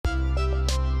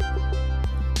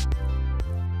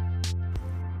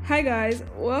Hi guys,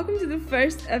 welcome to the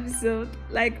first episode,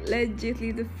 like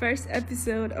legitly the first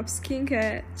episode of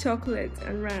Skincare, Chocolate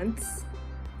and Rants.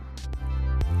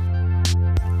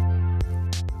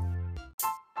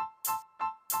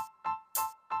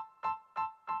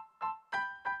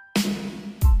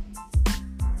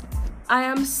 I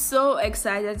am so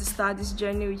excited to start this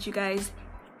journey with you guys.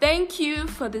 Thank you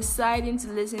for deciding to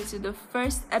listen to the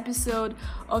first episode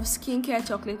of Skincare,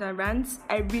 Chocolate and Rants.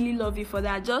 I really love you for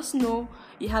that. Just know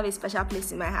you have a special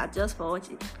place in my heart just for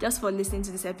listening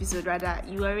to this episode. Rather,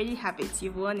 you already have it.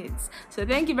 You've won it. So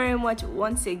thank you very much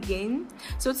once again.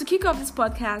 So to kick off this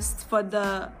podcast for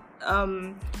the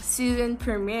season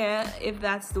premiere, if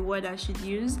that's the word I should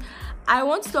use, I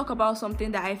want to talk about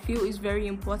something that I feel is very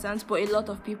important, but a lot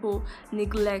of people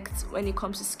neglect when it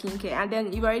comes to skincare. And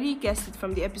then you've already guessed it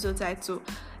from the episode title,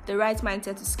 the right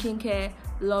mindset to skincare,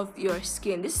 love your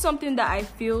skin. This is something that I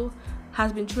feel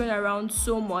has been thrown around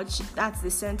so much. That's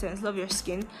the sentence, love your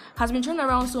skin, has been thrown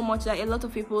around so much that a lot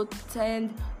of people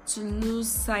tend to lose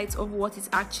sight of what it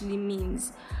actually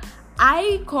means.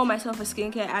 I call myself a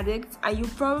skincare addict, and you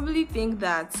probably think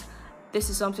that this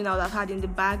is something I would have had in the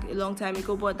bag a long time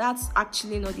ago, but that's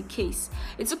actually not the case.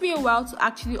 It took me a while to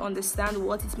actually understand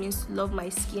what it means to love my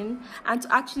skin and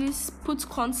to actually put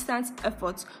constant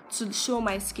effort to show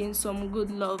my skin some good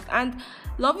love. And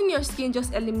loving your skin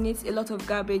just eliminates a lot of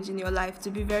garbage in your life, to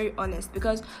be very honest,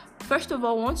 because first of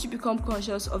all, once you become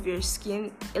conscious of your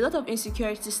skin, a lot of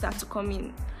insecurities start to come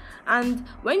in. And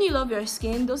when you love your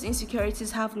skin, those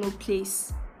insecurities have no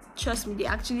place. Trust me, they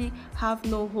actually have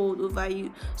no hold over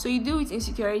you. So you deal with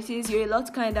insecurities, you're a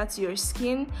lot kinder to your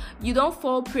skin. You don't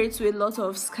fall prey to a lot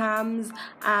of scams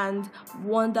and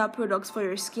wonder products for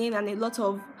your skin, and a lot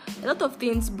of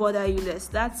things bother you less.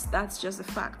 That's just a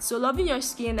fact. So loving your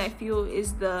skin, I feel,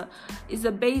 is the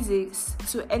basics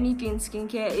to anything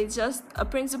skincare. It's just a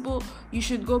principle you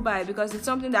should go by, because it's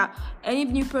something that any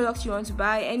new product you want to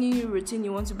buy, any new routine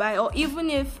you want to buy, or even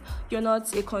if you're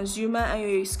not a consumer and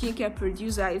you're a skincare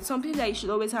producer, it's something that you should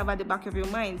always have at the back of your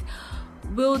mind.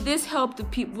 Will this help the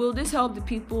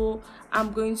people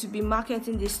I'm going to be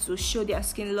marketing this to show their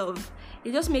skin love?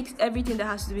 It just makes everything that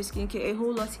has to do with skincare a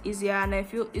whole lot easier, and I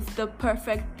feel it's the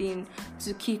perfect thing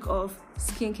to kick off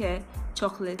Skincare,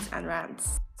 Chocolate and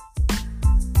Rants.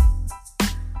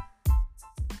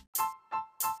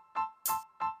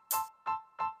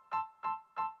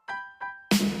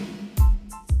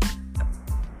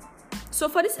 So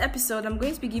for this episode, I'm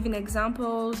going to be giving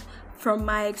examples from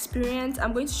my experience.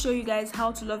 I'm going to show you guys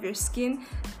how to love your skin.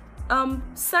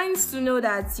 Signs to know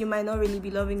that you might not really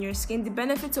be loving your skin. The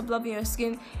benefits of loving your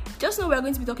skin. Just know we're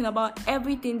going to be talking about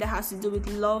everything that has to do with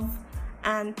love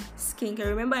and skincare.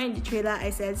 Remember in the trailer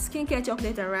I said Skincare,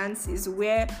 Chocolate and Rants is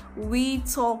where we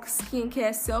talk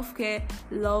skincare, self-care,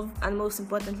 love, and most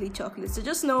importantly chocolate. So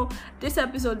just know this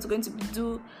episode is going to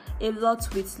do a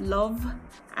lot with love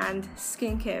and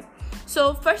skincare.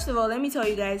 So first of all, let me tell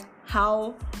you guys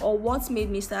how or what made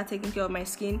me start taking care of my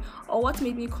skin, or what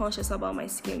made me conscious about my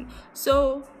skin.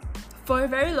 So for a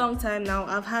very long time now,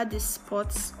 I've had these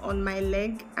spots on my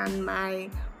leg and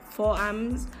my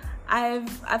forearms. I've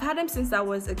had them since I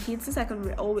was a kid, since I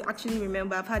can actually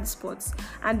remember. I've had spots,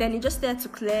 and then it just started to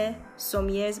clear some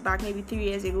years back, maybe 3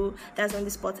 years ago. That's when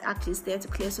the spots actually started to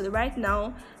clear. So right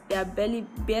now they are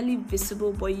barely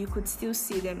visible, but you could still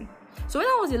see them. So when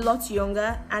I was a lot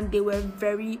younger, and they were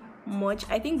very much,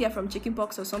 I think they're from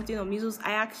chickenpox or something, or measles.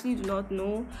 I actually do not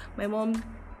know. My mom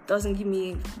doesn't give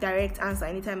me a direct answer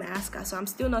anytime I ask her, so I'm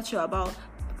still not sure about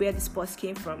where the spots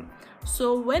came from.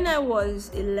 So when I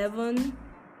was 11,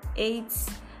 8,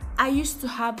 I used to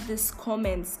have these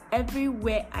comments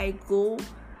everywhere I go,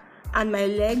 and my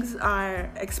legs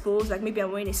are exposed, like maybe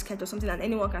I'm wearing a skirt or something and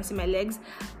anyone can see my legs.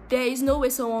 There is no way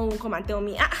someone will come and tell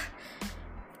me,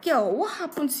 girl, what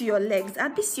happened to your legs?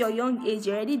 At this your young age,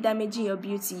 you're already damaging your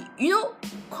beauty.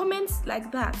 Comments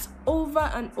like that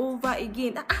over and over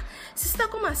again. Sister,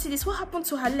 come and see this. What happened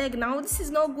to her leg now? This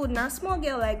is not good now. Small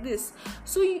girl like this.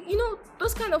 So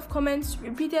those kind of comments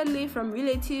repeatedly from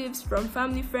relatives, from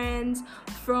family friends,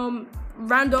 from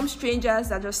random strangers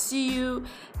that just see you,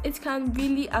 it can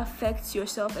really affect your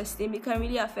self-esteem. It can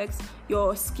really affect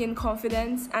your skin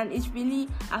confidence, and it really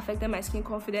affected my skin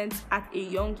confidence at a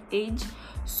young age.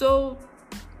 So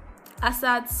as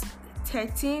at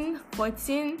 13,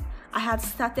 14, I had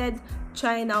started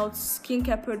trying out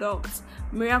skincare products,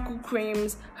 miracle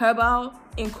creams, herbal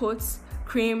in quotes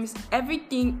creams,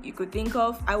 everything you could think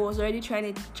of. I was already trying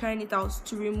it out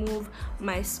to remove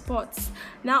my spots.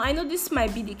 Now I know this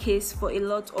might be the case for a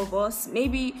lot of us.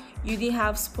 Maybe you didn't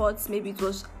have spots, maybe it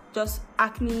was just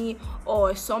acne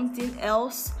or something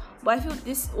else, But I feel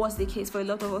this was the case for a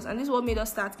lot of us, and this is what made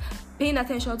us start paying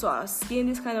attention to our skin,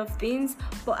 these kind of things.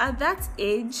 But at that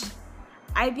age,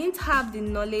 I didn't have the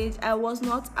knowledge. I was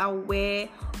not aware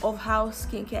of how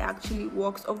skincare actually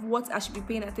works, of what I should be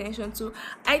paying attention to.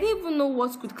 I didn't even know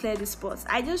what could clear the spots.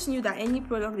 I just knew that any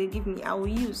product they give me, I will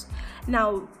use.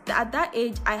 Now, at that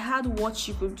age, I had what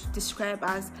you could describe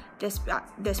as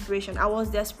desperation. I was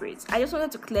desperate. I just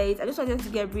wanted to clear it. I just wanted to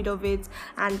get rid of it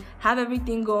and have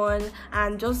everything gone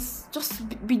and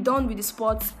just be done with the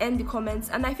spots, end the comments.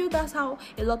 And I feel that's how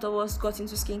a lot of us got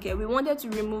into skincare. We wanted to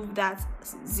remove that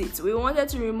zit. We wanted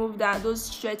to remove those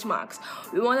stretch marks.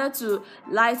 We wanted to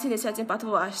lighten a certain part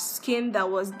of our skin that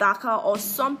was darker or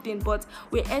something. But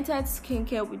we entered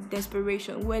skincare with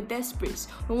desperation. We're desperate.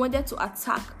 We wanted to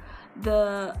attack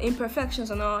the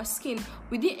imperfections on our skin.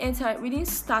 We didn't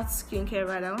start skincare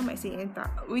rather. Why am I saying enter?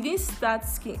 We didn't start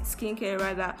skincare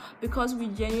rather because we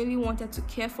genuinely wanted to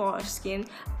care for our skin,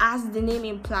 as the name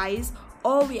implies,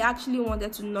 or we actually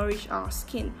wanted to nourish our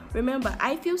skin. Remember,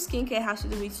 I feel skincare has to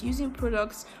do with using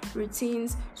products,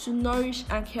 routines to nourish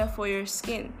and care for your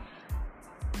skin.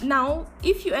 Now,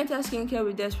 if you enter skincare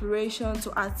with desperation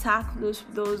to attack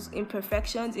those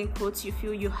imperfections, in quotes, you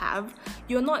feel you have,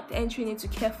 you're not entering it to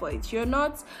care for it. You're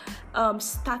not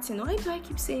starting. Why do I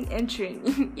keep saying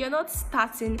entering? You're not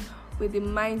starting with the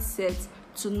mindset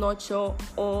to nurture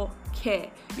or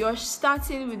care. You're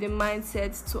starting with the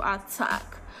mindset to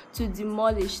attack, to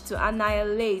demolish, to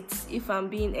annihilate, if I'm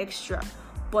being extra.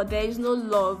 But there is no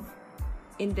love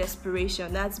in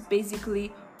desperation. That's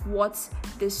basically what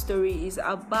this story is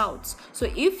about. So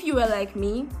if you were like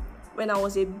me when I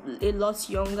was a lot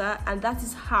younger, and that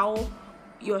is how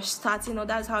you're starting, or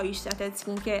that's how you started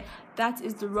skincare, that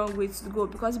is the wrong way to go,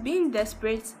 because being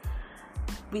desperate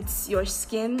with your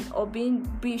skin or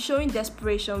showing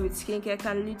desperation with skincare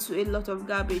can lead to a lot of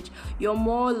garbage. You're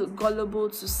more gullible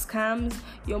to scams,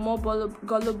 you're more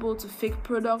gullible to fake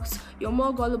products, you're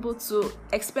more gullible to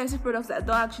expensive products that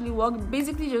don't actually work.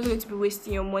 Basically, you're just going to be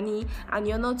wasting your money and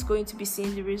you're not going to be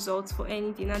seeing the results for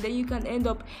anything, and then you can end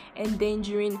up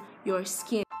endangering your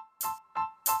skin.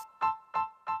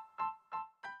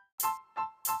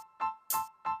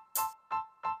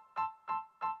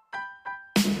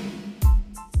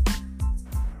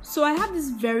 So I have this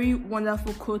very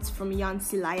wonderful quote from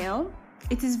Yancy Lyell.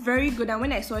 It is very good, and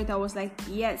when I saw it, I was like,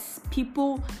 yes,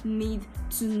 people need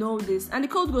to know this. And the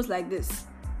quote goes like this.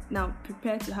 Now,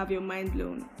 prepare to have your mind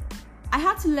blown. I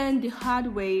had to learn the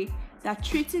hard way that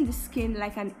treating the skin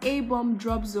like an A-bomb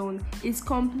drop zone is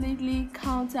completely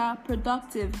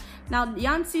counterproductive. Now,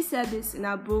 Yancy said this in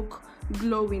her book,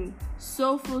 Glowing,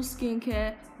 Soulful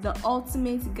Skincare, the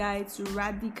ultimate guide to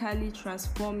radically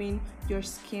transforming your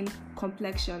skin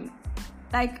complexion.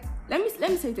 Like, let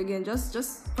me say it again, just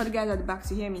for the guys at the back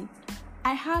to hear me.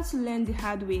 I had to learn the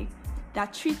hard way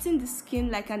that treating the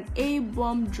skin like an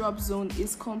A-bomb drop zone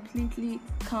is completely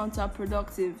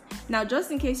counterproductive. Now, just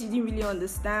in case you didn't really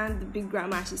understand the big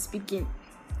grammar she's speaking,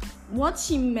 what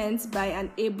she meant by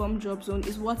an A-bomb drop zone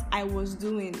is what I was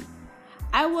doing.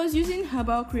 I was using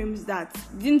herbal creams that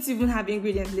didn't even have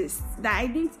ingredient lists. That I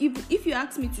didn't even, if you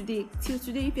ask me today, till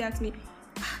today, if you ask me,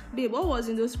 babe, what was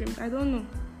in those creams? I don't know.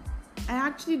 I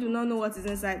actually do not know what is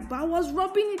inside. But I was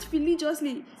rubbing it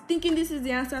religiously, thinking this is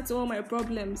the answer to all my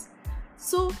problems.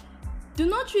 So do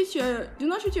not treat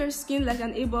your skin like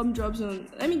an A-bomb drop zone.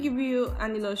 Let me give you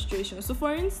an illustration. So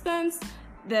for instance,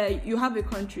 you have a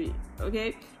country,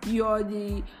 okay? You're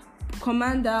the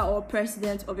commander or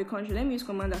president of a country. Let me use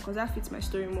commander because that fits my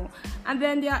story more. And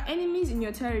then there are enemies in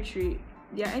your territory.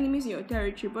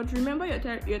 But remember, your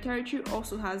territory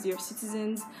also has your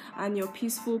citizens and your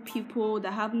peaceful people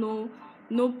that have no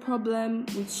problem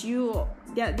with you.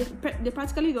 They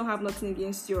practically don't have nothing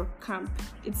against your camp.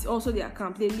 It's also their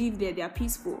camp. They live there. They are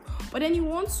peaceful. But then you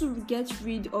want to get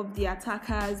rid of the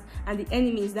attackers and the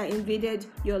enemies that invaded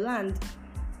your land.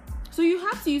 So you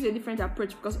have to use a different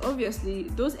approach, because obviously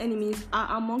those enemies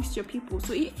are amongst your people.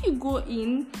 So if you go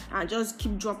in and just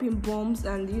keep dropping bombs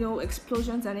and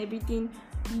explosions and everything,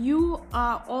 you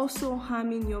are also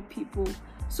harming your people.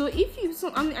 So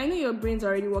I know your brain's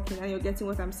already working and you're getting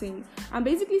what I'm saying. I'm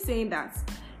basically saying that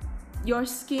your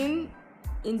skin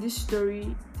in this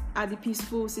story are the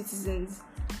peaceful citizens,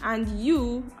 and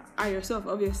you are yourself,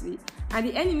 obviously. And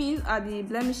the enemies are the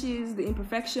blemishes, the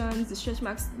imperfections, the stretch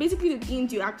marks, basically the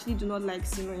things you actually do not like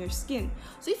seeing on your skin.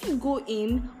 So if you go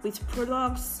in with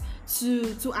products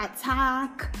to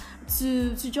attack,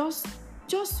 to just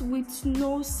with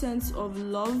no sense of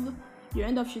love, you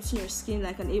end up treating your skin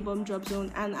like an A-bomb drop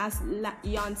zone. And as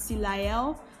Yancy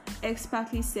Lyell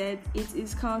expertly said, it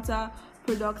is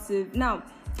counterproductive. Now,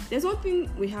 there's one thing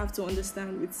we have to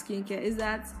understand with skincare is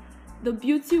that the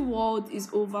beauty world is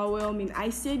overwhelming. I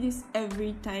say this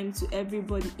every time to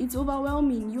everybody. It's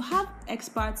overwhelming. You have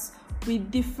experts with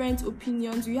different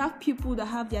opinions. You have people that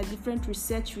have their different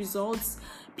research results.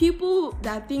 People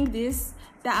that think this,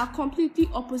 that are completely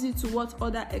opposite to what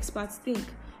other experts think.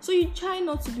 So you try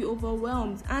not to be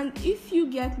overwhelmed. And if you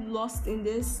get lost in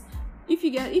this, if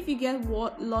you get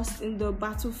lost in the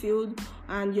battlefield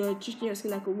and you're treating your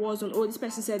skin like a war zone, oh, this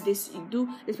person said this, you do,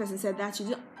 this person said that, you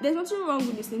do. There's nothing wrong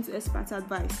with listening to expert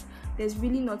advice. There's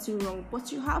really nothing wrong.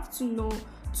 But you have to know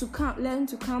learn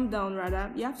to calm down.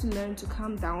 You have to learn to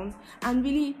calm down and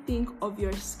really think of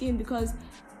your skin, because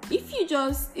if you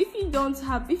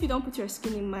don't put your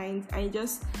skin in mind and you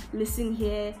just listen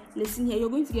here, you're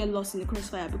going to get lost in the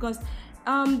crossfire, because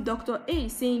Dr. A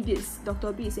is saying this,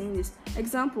 Dr. B is saying this.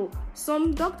 Example,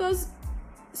 some doctors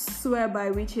swear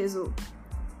by witch hazel.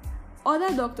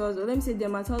 Other doctors, or let me say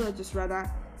dermatologists rather,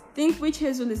 think witch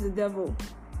hazel is the devil.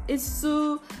 It's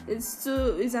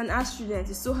an astringent,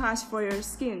 it's so harsh for your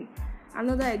skin.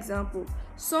 Another example,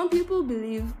 some people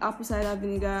believe apple cider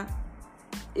vinegar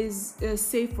is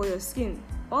safe for your skin.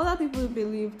 Other people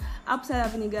believe apple cider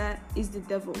vinegar is the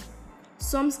devil.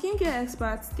 Some skincare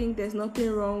experts think there's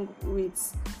nothing wrong with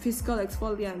physical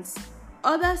exfoliants.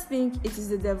 Others think it is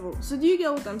the devil. So do you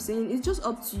get what I'm saying? It's just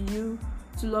up to you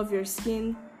to love your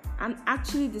skin and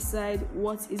actually decide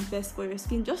what is best for your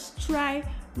skin. Just try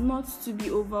not to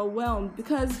be overwhelmed,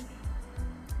 because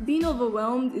being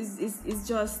overwhelmed is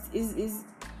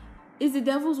the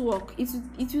devil's work. It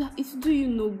will do you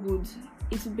no good.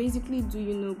 It will basically do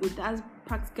you no good. That's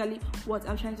practically what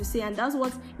I'm trying to say, and that's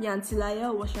what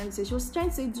Yantilaya was trying to say. She was trying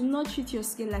to say, do not treat your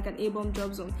skin like an A-bomb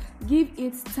drop zone. Give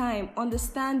it time,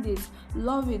 understand it,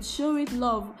 love it, show it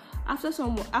love. After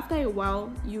a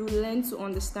while, you learn to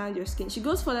understand your skin. She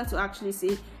goes further to actually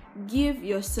say, give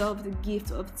yourself the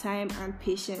gift of time and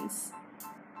patience.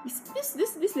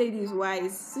 This lady is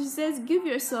wise. So she says, give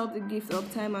yourself the gift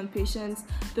of time and patience.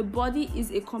 The body is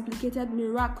a complicated,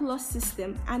 miraculous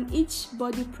system, and each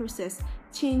body process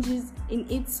changes in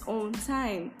its own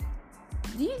time.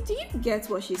 Do you get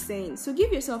what she's saying? So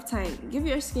give yourself time, give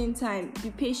your skin time,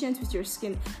 be patient with your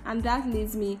skin. And that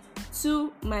leads me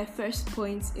to my first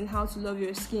point in how to love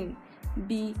your skin.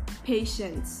 Be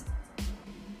patient.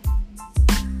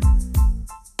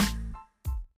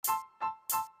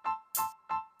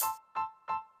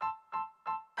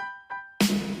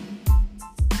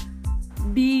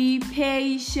 Be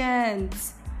patient.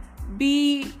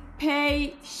 Be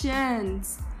patient.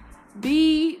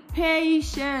 Be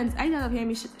patient. Are you tired of hearing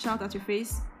me shout at your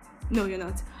face? No, you're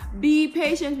not. Be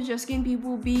patient with your skin,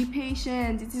 people. Be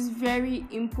patient. It is very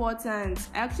important.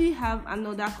 I actually have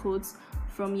another quote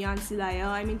from Yancy Lyle.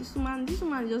 I mean, this woman is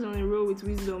just on a roll with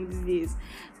wisdom these days.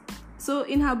 So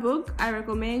in her book, I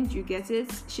recommend you get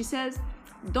it. She says,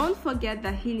 don't forget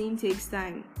that healing takes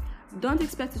time. Don't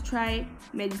expect to try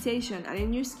meditation and a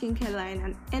new skincare line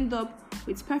and end up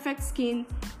with perfect skin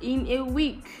in a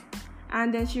week.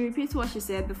 And then she repeats what she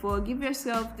said before. Give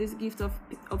yourself this gift of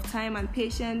time and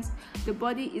patience. The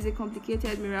body is a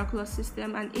complicated, miraculous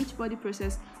system, and each body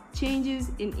process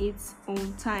changes in its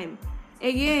own time.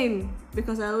 Again,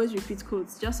 because I always repeat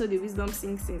quotes, just so the wisdom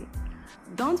sinks in.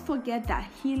 Don't forget that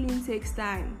healing takes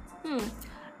time.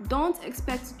 Don't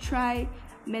expect to try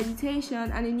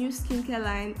meditation and a new skincare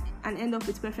line and end up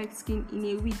with perfect skin in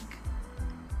a week.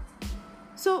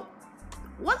 So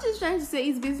what she's trying to say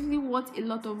is basically what a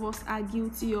lot of us are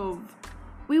guilty of.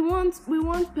 We want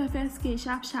perfect skin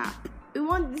sharp. We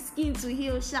want the skin to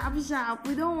heal sharp.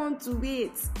 We don't want to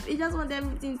wait. We just want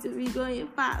everything to be going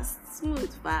fast,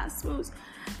 smooth.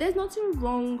 There's nothing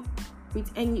wrong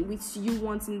with you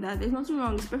wanting that. There's nothing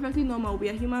wrong. It's perfectly normal. We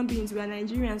are human beings. We are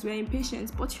Nigerians. We are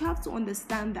impatient. But you have to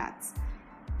understand that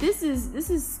this is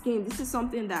skin. This is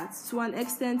something that to an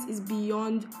extent is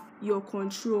beyond your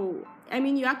control. I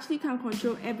mean, you actually can't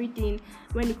control everything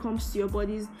when it comes to your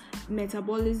body's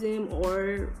metabolism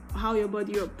or how your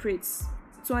body operates.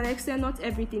 To an extent, not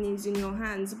everything is in your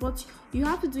hands, but you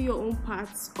have to do your own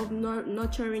parts of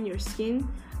nurturing your skin,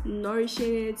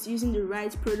 nourishing it, using the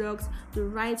right products, the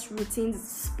right routines.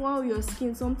 Spoil your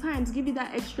skin sometimes, give it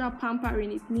that extra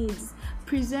pampering it needs,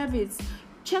 preserve it.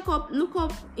 Look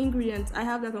up ingredients. I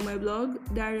have that on my blog,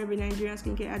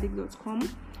 diaryofaNigerianSkincareAddict.com.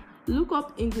 Look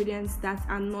up ingredients that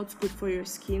are not good for your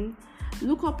skin.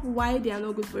 Look up why they are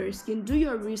not good for your skin. Do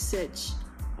your research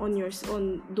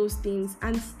on those things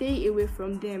and stay away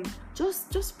from them.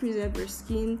 Just preserve your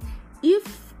skin.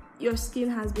 If your skin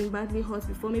has been badly hurt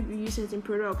before, maybe you used certain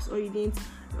products or you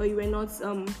were not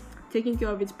taking care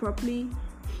of it properly,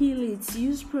 heal it.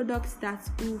 Use products that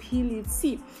will heal it.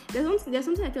 See, there's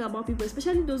something I tell about people,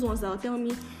 especially those ones that will tell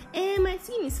me, my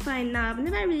skin is fine now. I've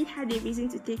never really had a reason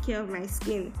to take care of my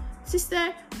skin.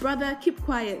 Sister, brother, keep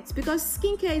quiet, because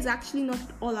skincare is actually not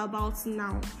all about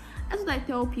now. That's what I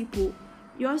tell people.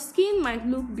 Your skin might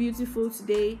look beautiful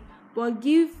today, but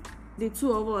give the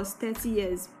two of us 30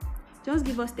 years. Just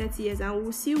give us 30 years and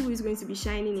we'll see who is going to be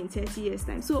shining in 30 years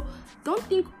time. So don't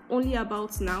think only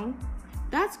about now.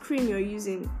 That cream you're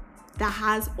using that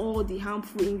has all the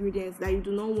harmful ingredients that you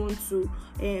do not want to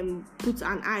put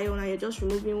an eye on, and you're just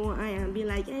removing one eye and being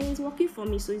like, it's working for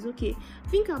me, so it's okay.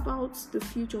 Think about the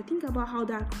future. Think about how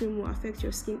that cream will affect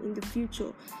your skin in the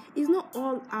future. It's not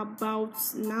all about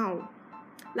now.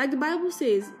 Like the Bible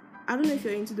says, I don't know if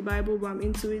you're into the Bible, but I'm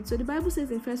into it. So the Bible says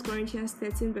in 1 Corinthians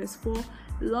 13 verse 4,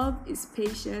 love is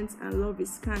patient and love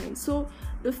is kind. So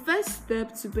the first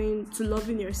step to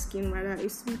loving your skin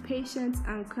is to be patient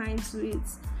and kind to it.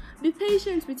 Be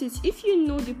patient with it. If you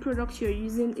know the product you're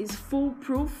using is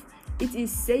foolproof, it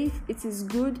is safe, it is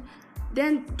good,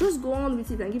 then just go on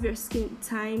with it and give your skin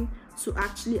time to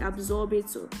actually absorb it,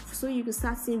 so you can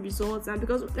start seeing results. And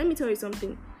because let me tell you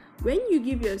something, when you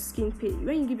give your skin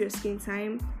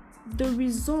time, the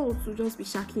results will just be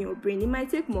shocking your brain. It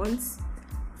might take months.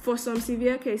 For some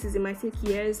severe cases, it might take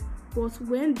years. But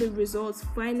when the results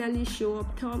finally show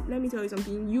up, let me tell you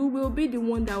something, you will be the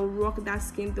one that will rock that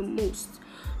skin the most.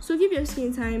 So give your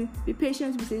skin time, be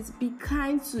patient with it, be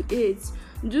kind to it.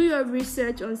 Do your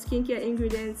research on skincare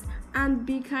ingredients and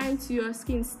be kind to your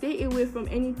skin. Stay away from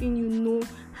anything you know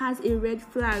has a red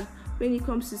flag when it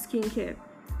comes to skincare.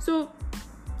 So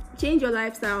change your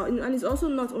lifestyle, and it's also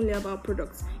not only about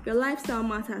products. Your lifestyle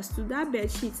matters too. That bed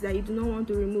sheet that you do not want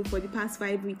to remove for the past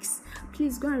 5 weeks,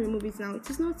 please go and remove it now.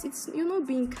 You're not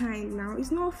being kind now.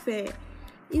 It's not fair.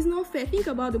 Think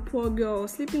about the poor girl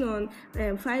sleeping on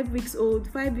 5 weeks old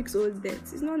bed.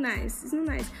 It's not nice.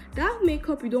 That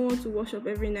makeup you don't want to wash up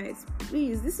every night,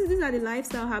 please. These are the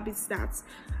lifestyle habits that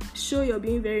show you're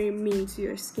being very mean to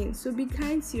your skin. So be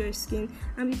kind to your skin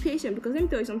and be patient, because let me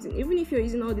tell you something, even if you're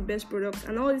using all the best products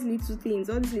and all these little things,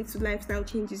 all these little lifestyle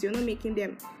changes, you're not making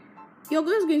them, you're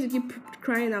just going to keep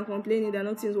crying and complaining that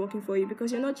nothing's working for you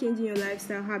because you're not changing your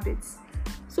lifestyle habits.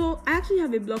 So I actually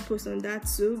have a blog post on that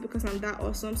too, because I'm that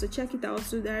awesome. So check it out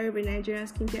too,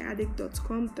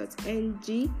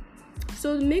 diarybynigerianskincareaddict.com.ng.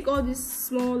 So make all these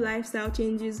small lifestyle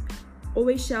changes.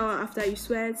 Always shower after you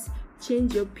sweat.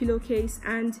 Change your pillowcase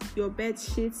and your bed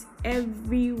sheets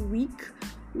every week.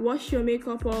 Wash your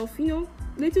makeup off.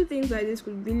 Little things like this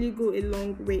could really go a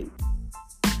long way.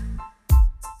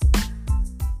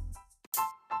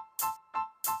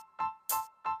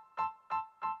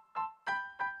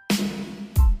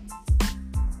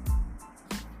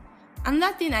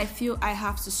 Another thing I feel I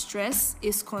have to stress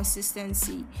is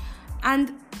consistency.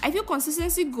 And I feel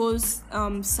consistency goes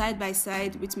side by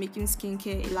side with making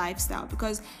skincare a lifestyle.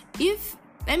 Because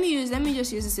let me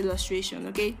just use this illustration,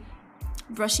 okay?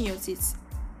 Brushing your teeth.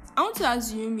 I want to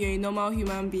assume you're a normal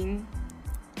human being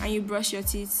and you brush your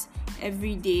teeth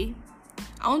every day.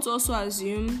 I want to also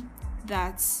assume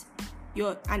that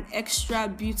you're an extra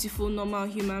beautiful normal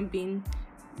human being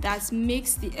that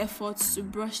makes the effort to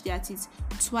brush their teeth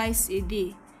twice a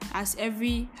day, as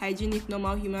every hygienic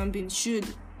normal human being should.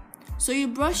 So you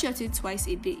brush your teeth twice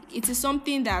a day. It is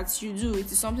something that you do.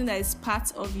 It is something that is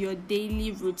part of your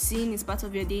daily routine. It's part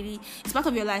of your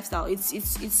lifestyle. It's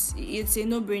a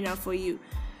no-brainer for you.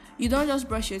 You don't just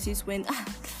brush your teeth when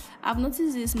I've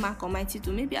noticed this mark on my teeth,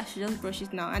 or maybe I should just brush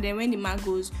it now. And then when the mark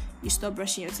goes, you stop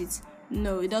brushing your teeth.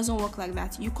 No, it doesn't work like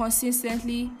that. You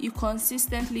consistently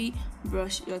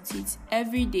brush your teeth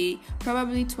every day,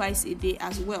 probably twice a day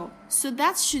as well. So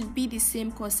that should be the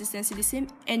same consistency, the same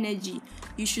energy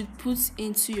you should put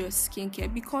into your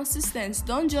skincare. Be consistent.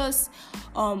 Don't just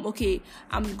okay,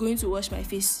 I'm going to wash my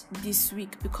face this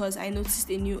week because I noticed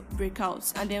a new breakout,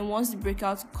 and then once the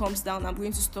breakout comes down, I'm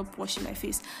going to stop washing my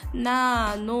face.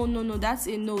 No, that's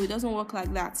a no. It doesn't work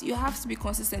like that. You have to be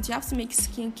consistent. You have to make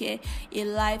skincare a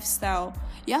lifestyle.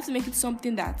 You have to make it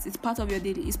something that it's part of your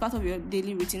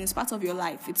daily routine. It's part of your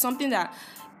life. It's something that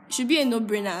should be a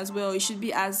no-brainer as well. It should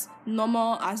be as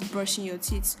normal as brushing your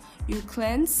teeth. You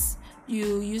cleanse,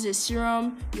 you use a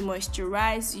serum, you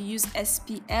moisturize, you use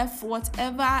SPF,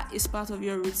 whatever is part of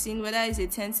your routine, whether it's a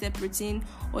 10-step routine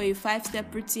or a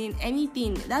 5-step routine,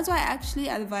 anything. That's why I actually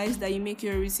advise that you make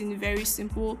your routine very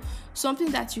simple,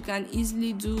 something that you can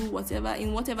easily do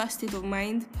in whatever state of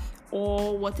mind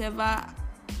or whatever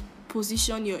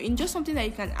position you're in, just something that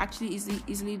you can actually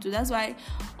easily do. That's why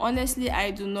honestly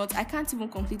I can't even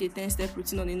complete a 10-step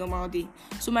routine on a normal day.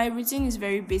 So my routine is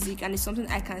very basic and it's something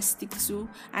I can stick to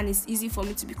and it's easy for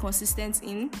me to be consistent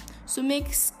in. So make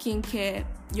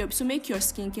your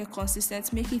skincare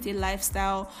consistent, make it a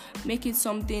lifestyle, make it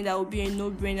something that will be a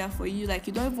no-brainer for you. Like,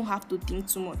 you don't even have to think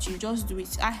too much, you just do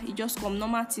it. You just come,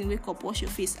 normal thing, wake up, wash your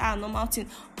face, normal thing,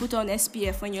 put on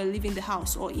SPF when you're leaving the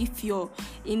house, or if you're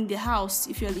in the house,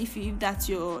 if that's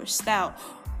your style.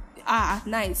 At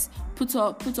night, put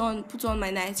on my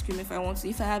night cream if I want to.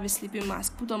 If I have a sleeping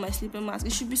mask, put on my sleeping mask.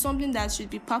 It should be something that should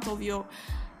be part of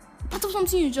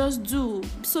something you just do.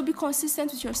 So be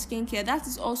consistent with your skincare. That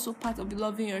is also part of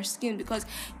loving your skin, because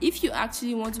if you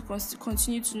actually want to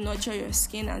continue to nurture your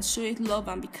skin and show it love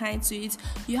and be kind to it,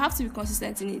 you have to be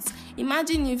consistent in it.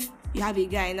 Imagine if you have a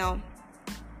guy now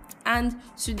and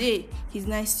today he's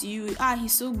nice to you,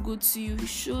 he's so good to you, he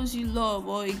shows you love,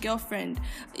 or a girlfriend,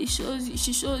 he or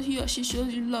she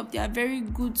shows you love, they are very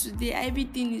good today,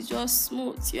 everything is just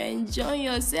smooth, you're enjoying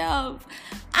yourself,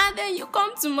 and then you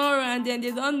come tomorrow and then they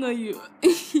don't know you.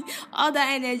 All that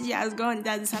energy has gone, it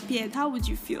has disappeared. How would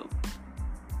you feel?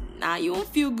 You won't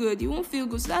feel good.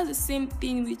 So that's the same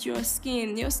thing with your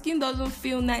skin. Your skin doesn't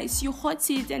feel nice. You hurt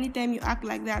it anytime you act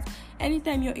like that.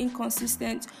 Anytime you're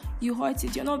inconsistent, you hurt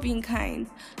it. You're not being kind.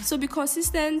 So be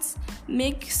consistent,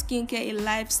 make skincare a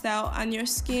lifestyle, and your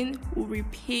skin will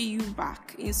repay you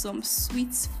back in some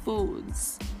sweet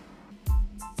folds.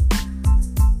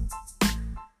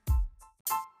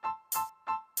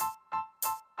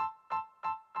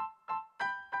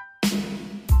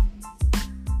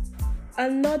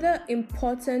 Another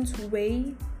important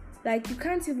way, like, you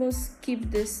can't even skip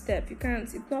this step.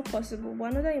 It's not possible.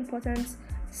 But another important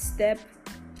step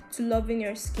to loving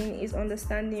your skin is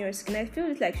understanding your skin. I feel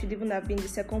it like should even have been the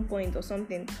second point or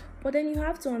something. But then you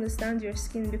have to understand your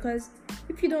skin, because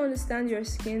if you don't understand your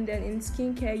skin, then in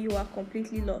skincare you are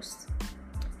completely lost.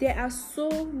 There are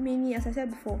so many, as I said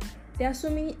before, there are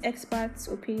so many experts'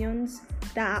 opinions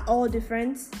that are all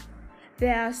different.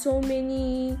 There are so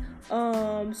many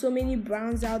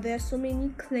brands out there, so many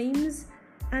claims,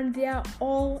 and they are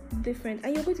all different.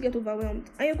 And you're going to get overwhelmed,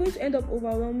 and you're going to end up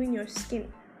overwhelming your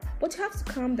skin. But you have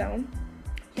to calm down.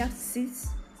 You have to sit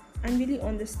and really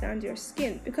understand your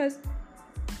skin, because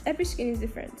every skin is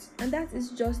different, and that is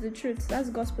just the truth. That's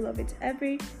the gospel of it.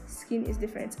 Every skin is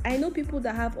different. I know people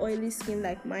that have oily skin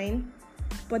like mine,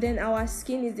 but then our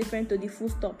skin is different to the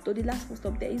last full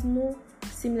stop. There is no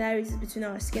similarities between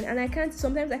our skin, and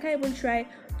sometimes I can't even try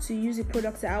to use the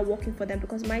products that are working for them,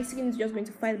 because my skin is just going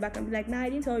to fight back and be like, I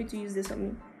didn't tell you to use this on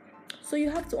me. So you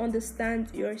have to understand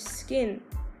your skin,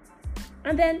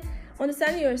 and then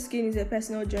understanding your skin is a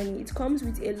personal journey. It comes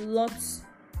with a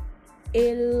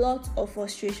lot of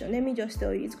frustration. Let me just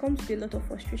tell you, it comes with a lot of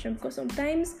frustration, because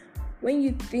sometimes when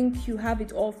you think you have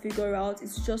it all figured out,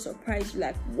 it's just surprise you,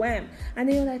 like wham, and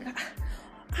then you're like,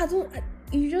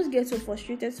 you just get so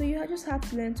frustrated. So you just have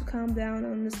to learn to calm down and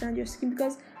understand your skin,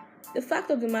 because the fact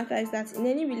of the matter is that in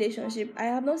any relationship,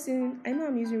 I know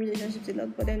I'm using relationships a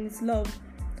lot, but then it's love.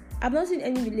 I've not seen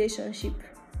any relationship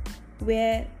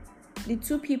where the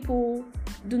two people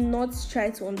do not try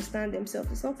to understand themselves.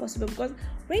 It's not possible, because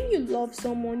when you love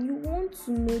someone, you want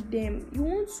to know them. You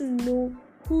want to know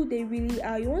who they really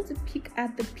are. You want to pick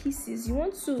at the pieces. You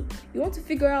want to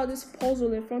figure out this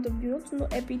puzzle in front of you. You want to know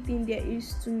everything there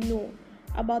is to know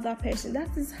about that person. That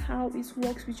is how it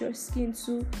works with your skin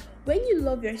too. When you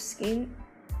love your skin,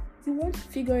 you want to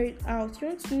figure it out. You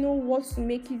want to know what to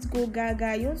make it go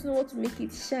gaga. You want to know what to make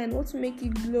it shine, what to make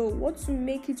it glow, what to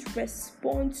make it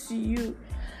respond to you.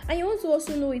 And you want to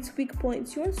also know its weak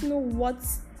points. You want to know what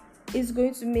is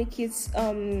going to make it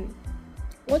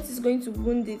what is going to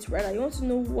wound it, rather. You want to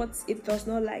know what it does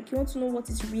not like. You want to know what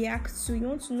it reacts to. You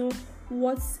want to know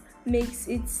what makes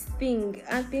it sting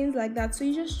and things like that. So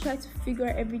you just try to figure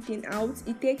everything out.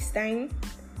 It takes time.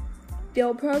 There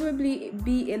will probably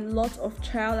be a lot of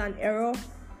trial and error.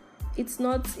 It's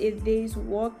not a day's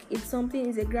work. It's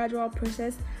a gradual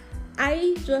process.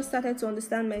 I just started to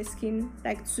understand my skin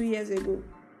like 2 years ago.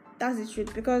 That's the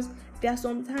truth, because there are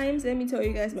some times, let me tell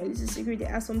you guys my little secret,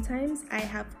 there are some times I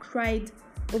have cried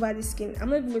over the skin. I'm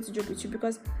not even going to joke with you,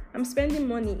 because I'm spending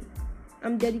money,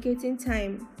 I'm dedicating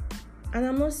time, and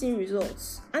I'm not seeing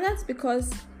results. And that's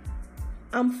because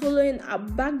I'm following,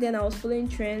 back then I was following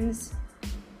trends.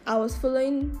 I was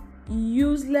following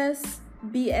useless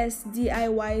BS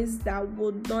DIYs that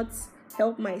would not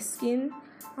help my skin.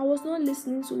 I was not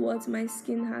listening to what my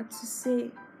skin had to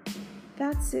say.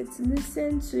 That's it.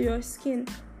 Listen to your skin.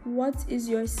 What is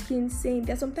your skin saying?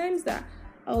 There's sometimes that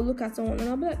I'll look at someone and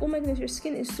I'll be like, oh my goodness, your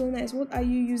skin is so nice. What are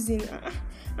you using?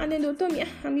 And then they'll tell me,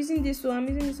 I'm using this, so I'm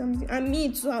using this, and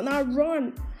me too. I'll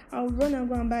run and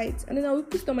go and buy it. And then I'll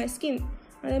put it on my skin.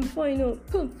 And then before you know,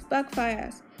 poof,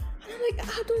 backfires. And I'm like,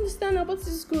 I don't understand how, but this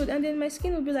is good. And then my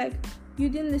skin will be like, you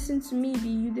didn't listen to me, B.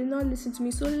 You did not listen to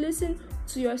me. So listen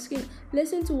to your skin.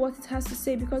 Listen to what it has to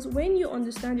say. Because when you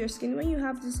understand your skin, when you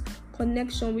have this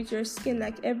connection with your skin,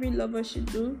 like every lover should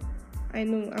do, I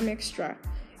know I'm extra,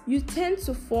 you tend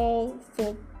to fall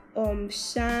for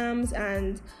shams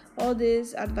and all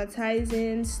this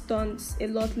advertising stunts a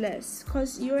lot less,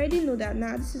 because you already know that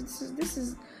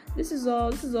this is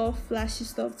all flashy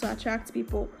stuff to attract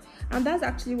people. And that's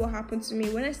actually what happened to me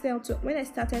when I started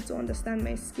to understand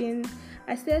my skin.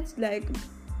 I started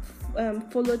to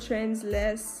follow trends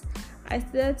less. I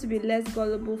started to be less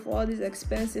gullible for all these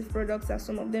expensive products that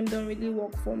some of them don't really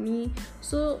work for me.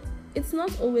 So it's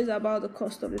not always about the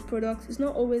cost of the product. It's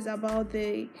not always about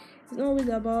the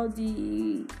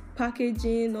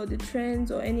packaging or the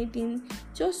trends or anything.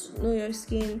 Just know your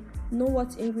skin. Know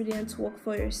what ingredients work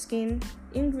for your skin.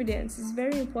 Ingredients is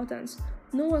very important.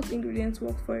 Know what ingredients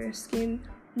work for your skin.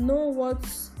 Know what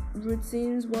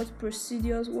routines, what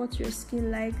procedures, what your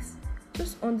skin likes.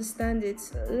 Just understand it.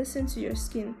 Listen to your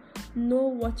skin. Know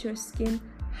what your skin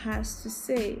has to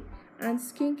say. And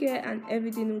skincare and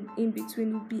everything in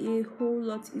between will be a whole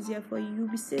lot easier for you. You'll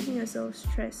be saving yourself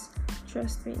stress.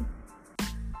 Trust me.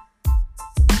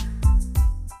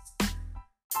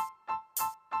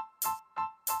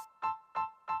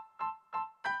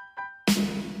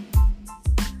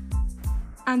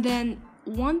 And then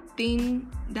one thing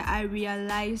that I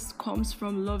realized comes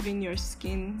from loving your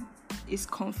skin is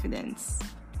confidence.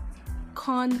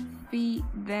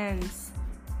 Confidence.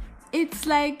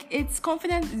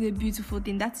 Confidence is a beautiful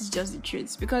thing. That is just the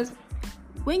truth. Because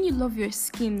when you love your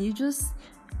skin, you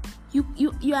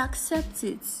accept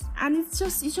it, and it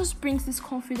just brings this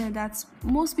confidence that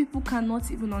most people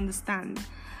cannot even understand.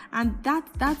 And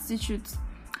that's the truth.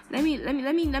 Let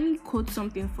me quote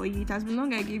something for you. It has been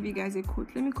long I gave you guys a quote.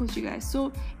 Let me quote you guys.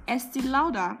 So Estee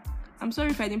Lauder, I'm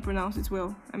sorry if I didn't pronounce it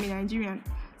well. I'm Nigerian.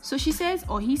 So she says,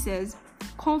 or he says,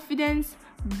 confidence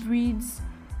breeds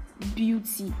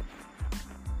beauty.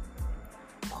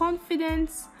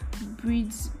 Confidence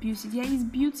breeds beauty. There is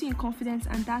beauty in confidence,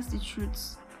 and that's the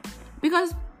truth.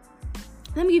 Because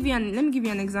let me give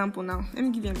you an example now.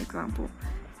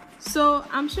 So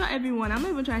I'm sure everyone, I'm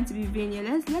not even trying to be vain here.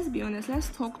 Let's be honest. Let's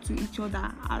talk to each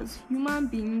other as human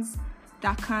beings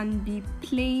that can be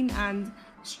plain and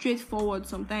straightforward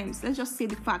sometimes. Let's just say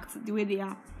the facts the way they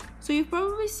are. So you've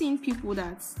probably seen people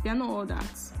that they're not all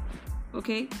that.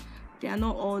 Okay? They are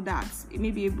not all that. It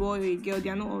may be a boy or a girl, they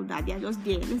are not all that. They are just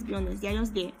there. Let's be honest, they are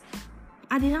just there.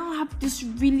 And they now have this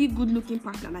really good looking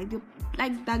partner.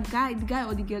 Like that guy, the guy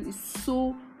or the girl is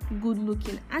so good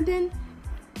looking. And then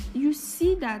you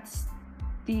see that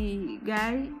the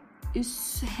guy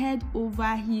is head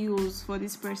over heels for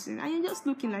this person. And you're just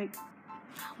looking like,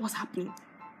 what's happening?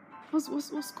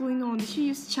 What's going on? Did she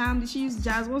use charm? Did she use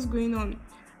jazz? What's going on?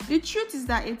 The truth is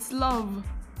that it's love.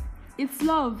 It's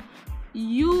love.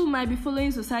 You might be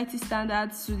following society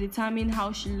standards to determine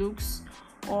how she looks,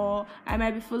 or I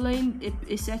might be following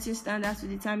a certain standard to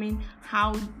determine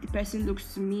how the person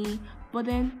looks to me. But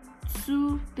then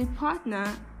to the partner,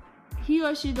 he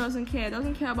or she doesn't care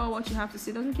about what you have to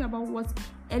say, doesn't care about what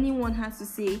anyone has to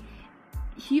say.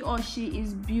 He or she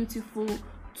is beautiful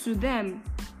to them.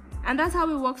 And that's how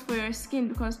it works for your skin,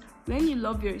 because when you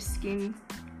love your skin,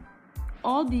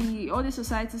 all the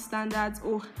society standards,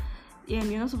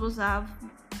 you're not supposed to have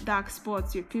dark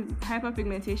spots, your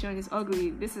hyperpigmentation is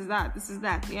ugly, this is that,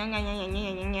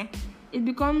 it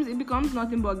becomes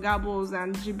nothing but gabbles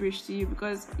and gibberish to you,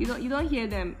 because you don't hear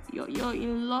them. You're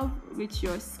in love with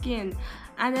your skin.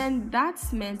 And then that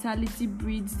mentality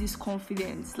breeds this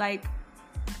confidence, like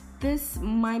this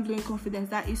mind-blowing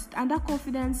confidence and that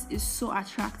confidence is so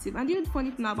attractive. And the funny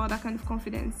thing about that kind of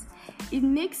confidence, it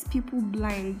makes people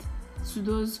blind to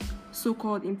those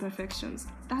so-called imperfections.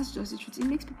 That's just the truth. It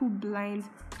makes people blind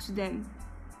to them.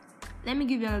 Let me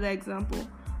give you another example.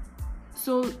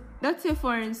 So let's say,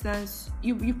 for instance,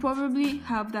 you probably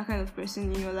have that kind of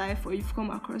person in your life, or you've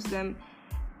come across them.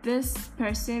 This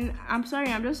person, I'm just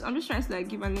trying to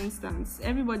give an instance.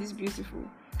 Everybody's beautiful.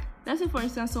 Let's say, for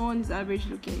instance, someone is average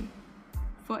looking.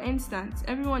 For instance,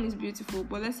 everyone is beautiful,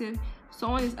 but let's say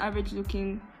someone is average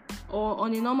looking, or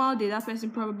on a normal day, that person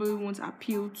probably won't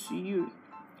appeal to you.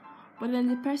 But then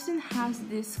the person has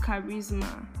this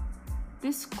charisma,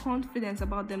 this confidence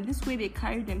about them, this way they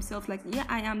carry themselves, like, yeah,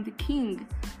 I am the king.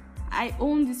 I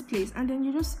own this place, and then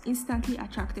you're just instantly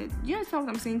attracted. Do you understand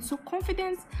what I'm saying? So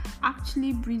confidence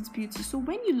actually breeds beauty. So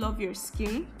when you love your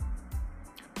skin,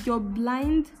 you're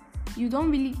blind. You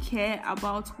don't really care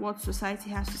about what society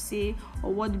has to say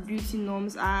or what the beauty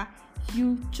norms are.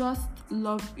 You just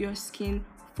love your skin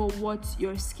for what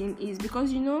your skin is,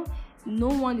 because no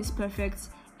one is perfect.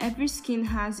 Every skin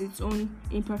has its own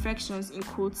imperfections, in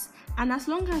quotes, and as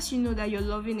long as you know that you're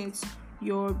loving it,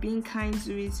 you're being kind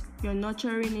to it, you're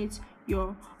nurturing it,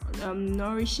 you're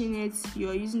nourishing it,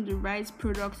 you're using the right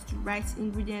products, the right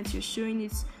ingredients, you're showing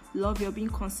it love, you're being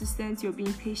consistent, you're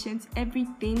being patient,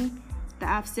 everything that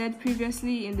I've said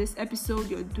previously in this episode,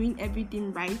 you're doing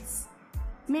everything right,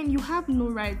 man, you have no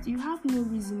right, you have no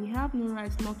reason, you have no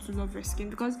right not to love your skin,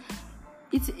 because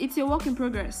it's a work in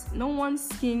progress. No one's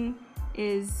skin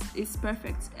is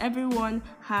perfect. Everyone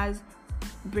has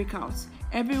breakouts,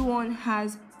 everyone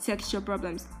has texture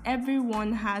problems,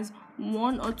 everyone has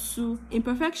one or two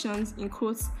imperfections, in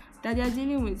quotes, that they are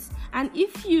dealing with. And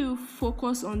if you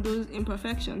focus on those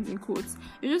imperfections, in quotes,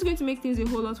 you're just going to make things a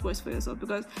whole lot worse for yourself.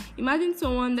 Because imagine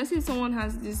let's say someone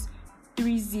has these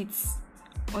 3 zits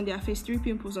on their face, 3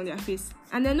 pimples on their face,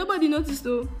 and then nobody noticed.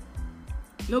 You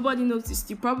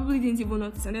probably didn't even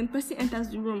notice, and then the person enters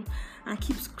the room and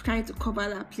keeps trying to cover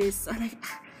that place. And like,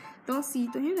 don't see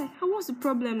it, and you're like, what's the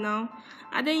problem now?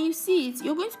 And then you see it,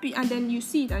 you're going to be, and then you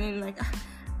see it, and then like,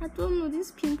 I don't know,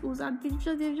 these pimples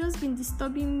they've just been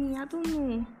disturbing me, I don't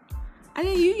know. And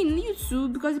then you too,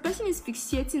 because the person is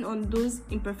fixating on those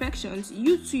imperfections,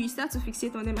 you start to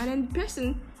fixate on them, and then the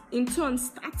person in turn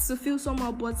starts to feel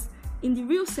somehow, but in the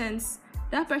real sense,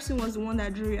 that person was the one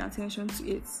that drew your attention to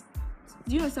it.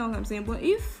 Do you understand what I'm saying? But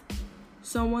if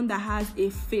someone that has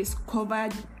a face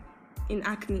covered in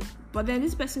acne, but then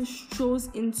this person strolls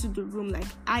into the room like,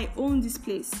 I own this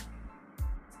place,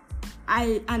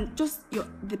 and just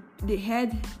the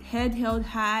head held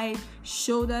high,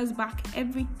 shoulders back,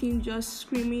 everything just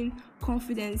screaming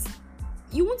confidence,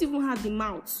 you won't even have the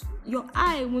mouth, your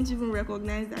eye won't even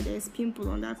recognize that there's pimple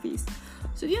on that face.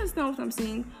 So do you understand what I'm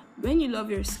saying? When you love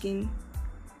your skin,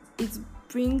 it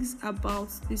brings about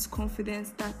this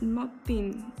confidence that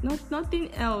nothing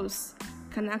else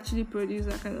can actually produce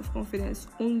that kind of confidence,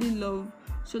 only love.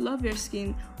 So love your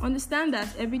skin. Understand that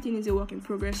everything is a work in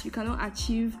progress. You cannot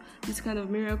achieve this kind of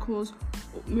miracles.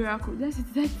 Let's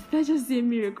just say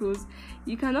miracles.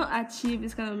 You cannot achieve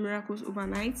this kind of miracles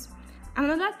overnight.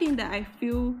 Another thing that I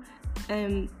feel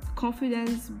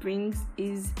confidence brings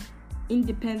is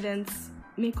independence.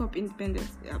 Makeup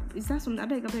independence. Is that something? I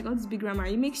beg, all this big grammar.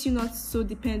 It makes you not so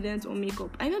dependent on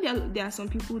makeup. I know there are some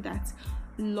people that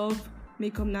love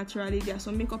makeup naturally. There are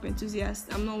some makeup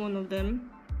enthusiasts. I'm not one of them.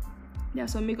 There are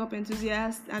some makeup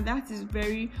enthusiasts, and that is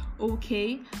very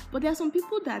okay. But there are some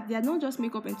people that they are not just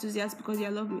makeup enthusiasts because they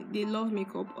love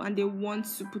makeup and they want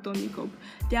to put on makeup.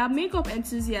 They are makeup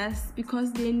enthusiasts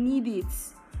because they need it.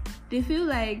 They feel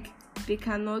like they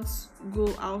cannot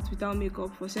go out without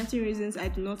makeup for certain reasons I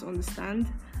do not understand.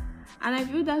 And I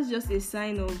feel that's just a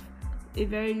sign of a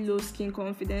very low skin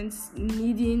confidence,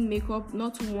 needing makeup,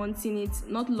 not wanting it,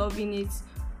 not loving it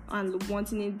and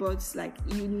wanting it, but like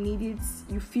you need it,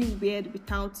 you feel weird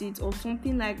without it or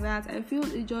something like that. I feel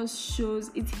it just shows,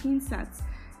 it hints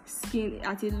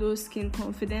at a low skin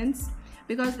confidence.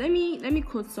 Because let me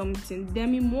quote something.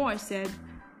 Demi Moore said,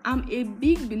 I'm a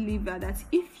big believer that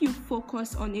if you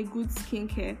focus on good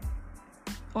skincare,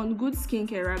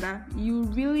 you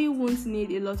really won't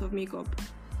need a lot of makeup.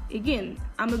 Again,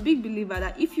 I'm a big believer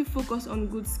that if you focus on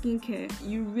good skincare,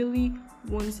 you really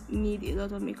won't need a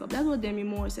lot of makeup. That's what Demi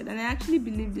Moore said, and I actually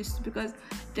believe this because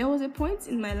there was a point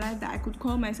in my life that I could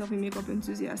call myself a makeup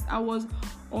enthusiast. I was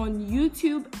on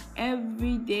YouTube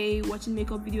every day watching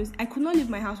makeup videos. I could not leave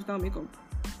my house without makeup.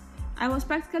 I was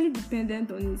practically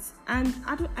dependent on it, and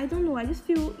I don't know, I just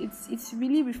feel it's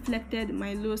really reflected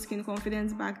my low skin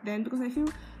confidence back then, because I feel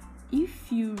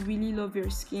if you really love your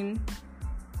skin,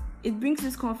 it brings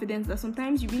this confidence that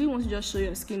sometimes you really want to just show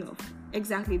your skin off.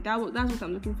 Exactly, that's what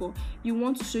I'm looking for. You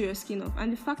want to show your skin off,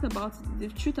 and the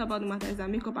truth about the matter is that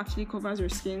makeup actually covers your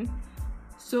skin.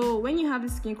 So when you have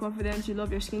this skin confidence, you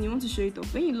love your skin, you want to show it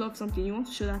off. When you love something, you want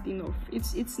to show that thing off.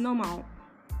 It's normal.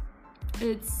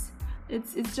 It's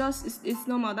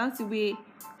normal. That's the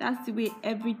way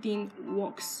everything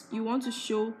works. You want to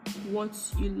show what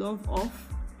you love off.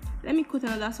 Let me quote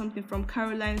another something from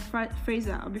Caroline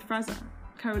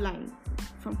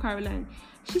from Caroline.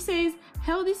 She says,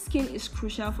 healthy skin is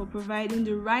crucial for providing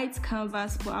the right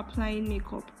canvas for applying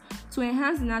makeup to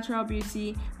enhance natural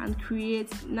beauty and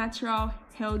create natural,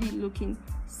 healthy looking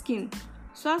skin.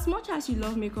 So as much as you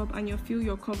love makeup and you feel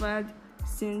you're covered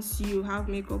since you have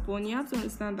makeup on, you have to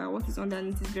understand that what is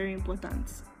underneath is very important.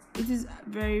 It is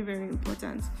very, very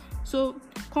important. So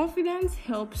confidence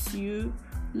helps you.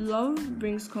 Love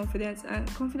brings confidence, and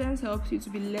confidence helps you to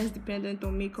be less dependent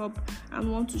on makeup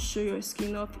and want to show your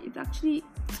skin off. It actually,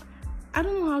 I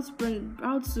don't know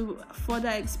how to further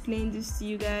explain this to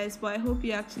you guys, but I hope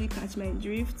you actually catch my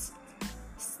drift.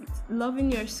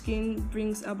 Loving your skin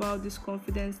brings about this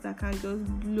confidence that can just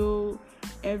blow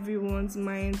everyone's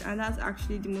mind, and that's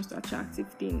actually the most attractive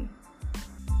thing.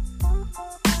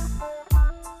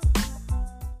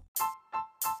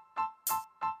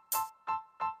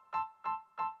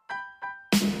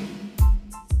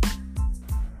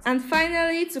 And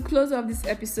finally, to close off this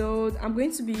episode, I'm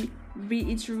going to be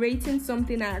reiterating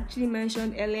something I actually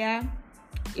mentioned earlier.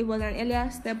 It was an earlier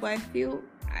step, but I feel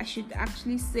I should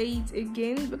actually say it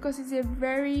again because it's a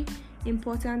very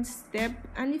important step.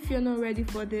 And if you're not ready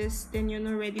for this, then you're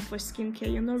not ready for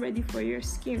skincare. You're not ready for your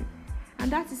skin. And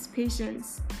that is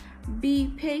patience.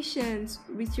 Be patient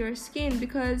with your skin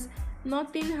because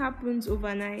nothing happens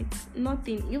overnight.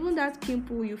 Nothing. Even that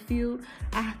pimple you feel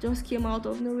just came out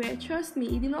of nowhere. Trust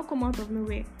me, it did not come out of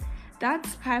nowhere. That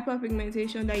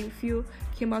hyperpigmentation that you feel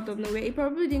came out of nowhere. It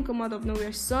probably didn't come out of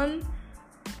nowhere.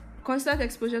 Constant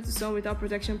exposure to sun without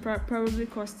protection probably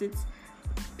caused it.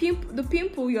 The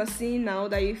pimple you're seeing now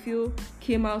that you feel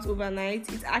came out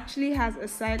overnight, it actually has a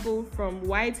cycle from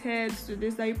whiteheads to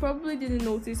this that you probably didn't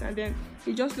notice, and then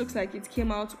it just looks like it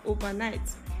came out overnight.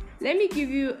 Let me give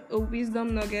you a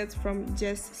wisdom nugget from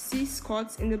Jess C.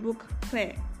 Scott in the book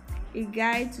Clear, A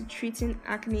Guide to Treating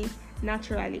Acne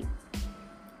Naturally.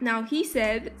 Now, he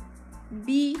said,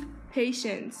 be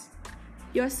patient.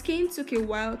 Your skin took a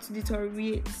while to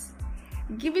deteriorate.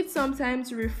 Give it some time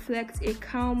to reflect a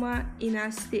calmer inner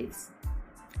state.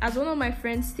 As one of my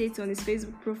friends states on his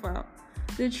Facebook profile,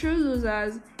 the true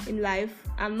losers in life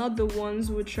are not the ones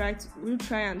who try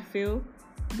and fail,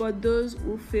 but those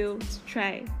who fail to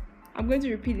try. I'm going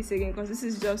to repeat this again because this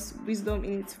is just wisdom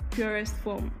in its purest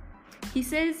form. He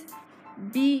says,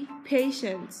 be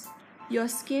patient. Your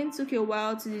skin took a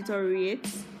while to deteriorate.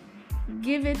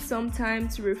 Give it some time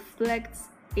to reflect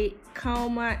a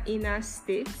calmer inner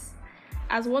state.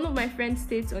 As one of my friends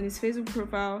states on his Facebook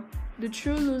profile, the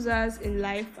true losers in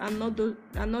life are not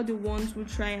the ones who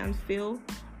try and fail,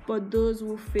 but those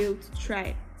who fail to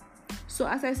try. So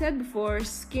as I said before,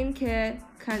 skincare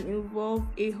can involve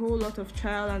a whole lot of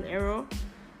trial and error.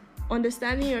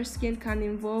 Understanding your skin can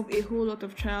involve a whole lot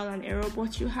of trial and error,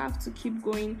 but you have to keep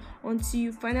going until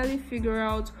you finally figure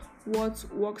out what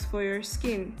works for your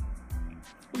skin.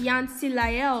 Yancy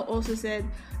Lyell also said,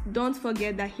 don't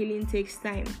forget that healing takes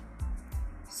time.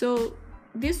 So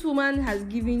this woman has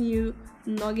given you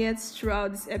nuggets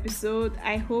throughout this episode.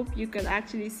 I hope you can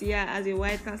actually see her as a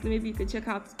white counselor. Maybe you could check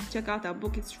out her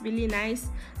book. It's really nice.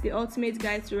 The Ultimate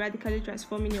Guide to Radically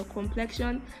Transforming Your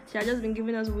Complexion. She has just been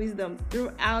giving us wisdom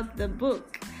throughout the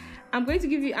book. I'm going to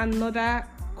give you another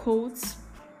quote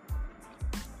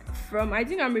from, I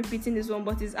think I'm repeating this one,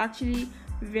 but it's actually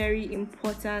very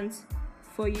important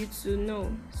for you to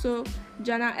know. So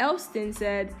Jana Elston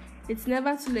said, it's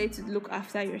never too late to look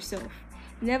after yourself.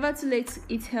 Never too late to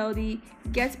eat healthy,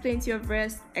 get plenty of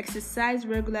rest, exercise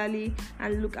regularly,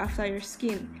 and look after your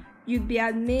skin. You'd be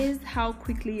amazed how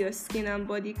quickly your skin and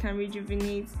body can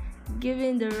rejuvenate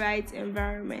given the right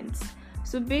environment.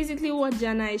 So basically what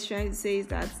Jana is trying to say is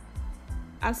that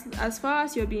as far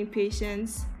as you're being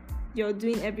patient, you're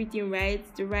doing everything right,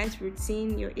 the right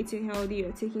routine, you're eating healthy,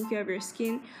 you're taking care of your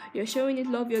skin, you're showing it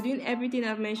love, you're doing everything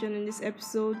I've mentioned in this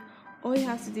episode, all you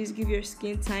have to do is give your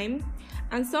skin time.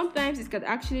 And sometimes it could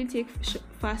actually take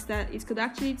faster. It could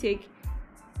actually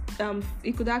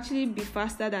be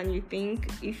faster than you think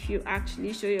if you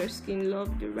actually show your skin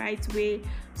love the right way.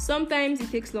 Sometimes it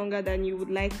takes longer than you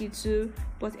would like it to,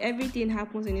 but everything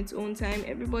happens in its own time.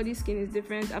 Everybody's skin is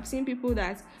different. I've seen people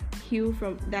that treat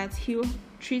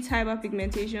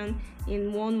hyperpigmentation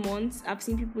in 1 month. I've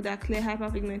seen people that clear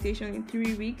hyperpigmentation in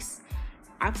 3 weeks.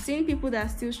 I've seen people that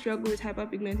still struggle with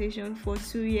hyperpigmentation for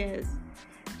 2 years.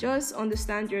 Just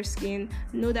understand your skin,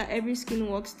 know that every skin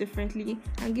works differently,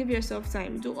 and give yourself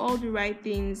time. Do all the right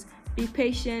things. Be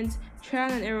patient.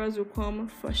 Trial and errors will come.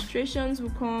 Frustrations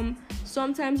will come.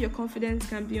 Sometimes your confidence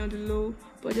can be on the low,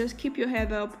 but just keep your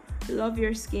head up. Love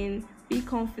your skin. Be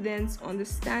confident.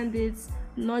 Understand it.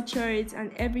 Nurture it,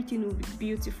 and everything will be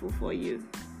beautiful for you.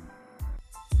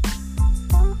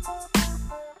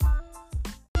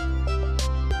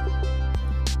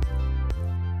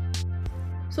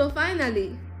 So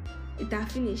finally, it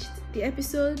has finished. The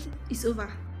episode is over.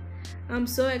 I'm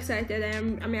so excited. I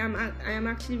am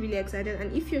actually really excited.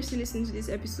 And if you're still listening to this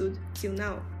episode till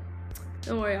now,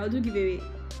 Don't worry, I'll do giveaway.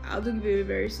 I'll do giveaway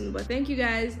very soon. But thank you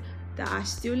guys that are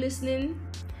still listening,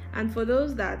 and for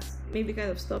those that maybe kind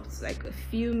of stopped like a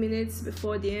few minutes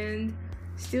before the end,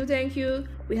 still thank you.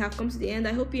 We have come to the end.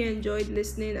 I hope you enjoyed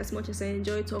listening as much as I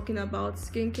enjoyed talking about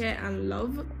skincare and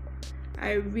love.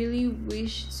 I really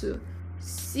wish to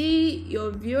see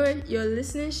your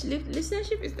listenership,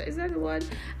 is that the word?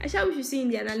 I shall wish you see in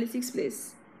the analytics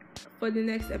place for the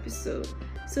next episode.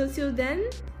 So till then,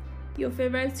 your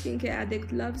favorite skincare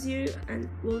addict loves you, and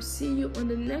we'll see you on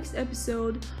the next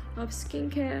episode of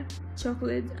Skincare,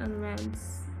 Chocolate and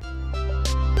Rants.